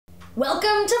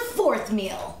Welcome to Fourth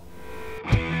Meal.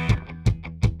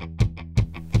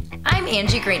 I'm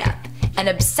Angie Greenup, an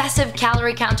obsessive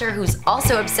calorie counter who's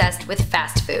also obsessed with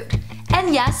fast food.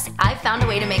 And yes, I found a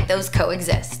way to make those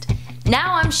coexist.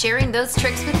 Now I'm sharing those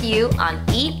tricks with you on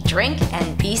Eat, Drink,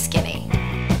 and Be Skinny.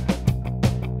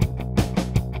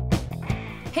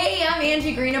 Hey, I'm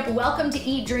Angie Greenup. Welcome to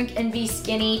Eat, Drink, and Be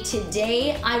Skinny.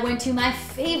 Today I went to my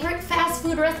favorite fast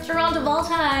food restaurant of all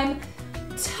time,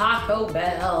 Taco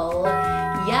Bell.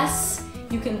 Yes,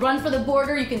 you can run for the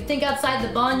border, you can think outside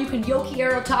the bun, you can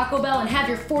Yoki-ero Taco Bell and have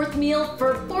your fourth meal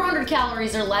for 400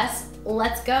 calories or less.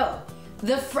 Let's go.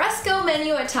 The fresco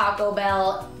menu at Taco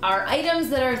Bell are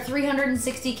items that are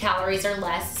 360 calories or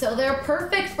less, so they're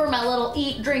perfect for my little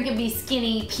eat, drink, and be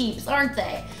skinny peeps, aren't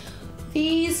they?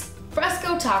 These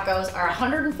fresco tacos are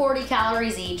 140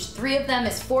 calories each. 3 of them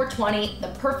is 420, the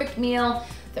perfect meal.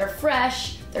 They're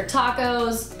fresh, they're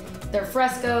tacos, they're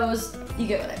frescos, you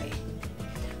get what I mean.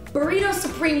 Burrito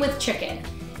Supreme with chicken,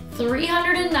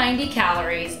 390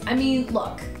 calories. I mean,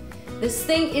 look, this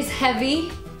thing is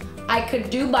heavy. I could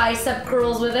do bicep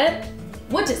curls with it.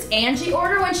 What does Angie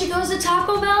order when she goes to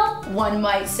Taco Bell? One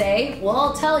might say. Well,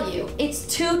 I'll tell you, it's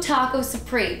 2 Taco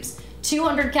Supremes,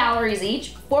 200 calories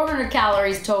each, 400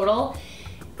 calories total.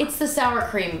 It's the sour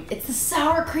cream. It's the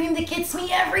sour cream that gets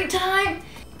me every time.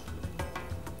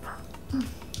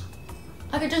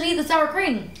 I could just eat the sour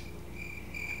cream.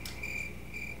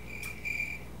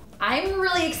 I'm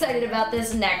really excited about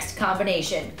this next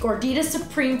combination. Gordita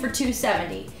Supreme for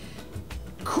 $2.70.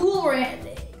 Cool Ranch,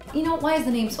 you know, why is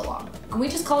the name so long? Can we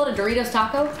just call it a Doritos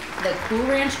taco? The Cool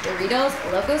Ranch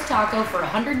Doritos Locos Taco for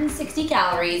 160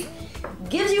 calories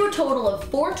gives you a total of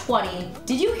 420.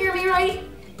 Did you hear me right?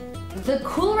 The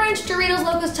Cool Ranch Doritos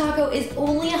Locos Taco is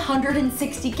only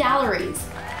 160 calories.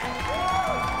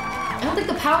 I don't think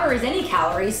the powder is any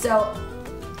calories, so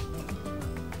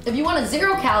if you want a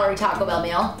 0-calorie Taco Bell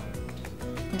meal,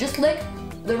 just lick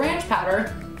the ranch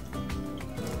powder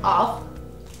off.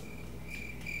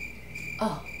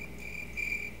 Oh,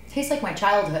 tastes like my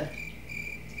childhood.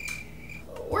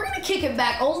 We're gonna kick it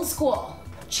back old school.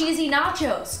 Cheesy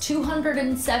nachos,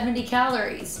 270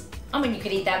 calories. I mean, you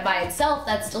could eat that by itself,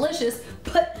 that's delicious,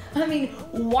 but I mean,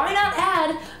 why not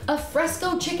add a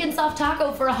fresco chicken soft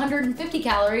taco for 150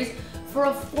 calories for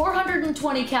a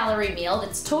 420 calorie meal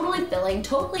that's totally filling,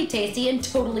 totally tasty, and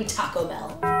totally Taco Bell.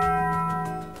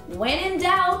 When in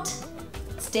doubt,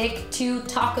 stick to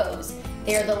tacos.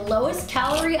 They are the lowest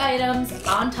calorie items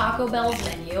on Taco Bell's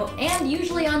menu and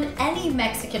usually on any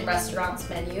Mexican restaurant's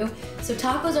menu, so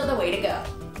tacos are the way to go.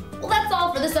 Well, that's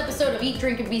all for this episode of Eat,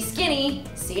 Drink, and Be Skinny.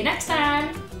 See you next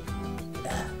time.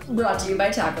 Brought to you by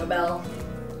Taco Bell.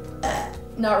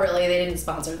 Not really, they didn't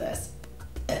sponsor this,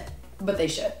 but they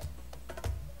should.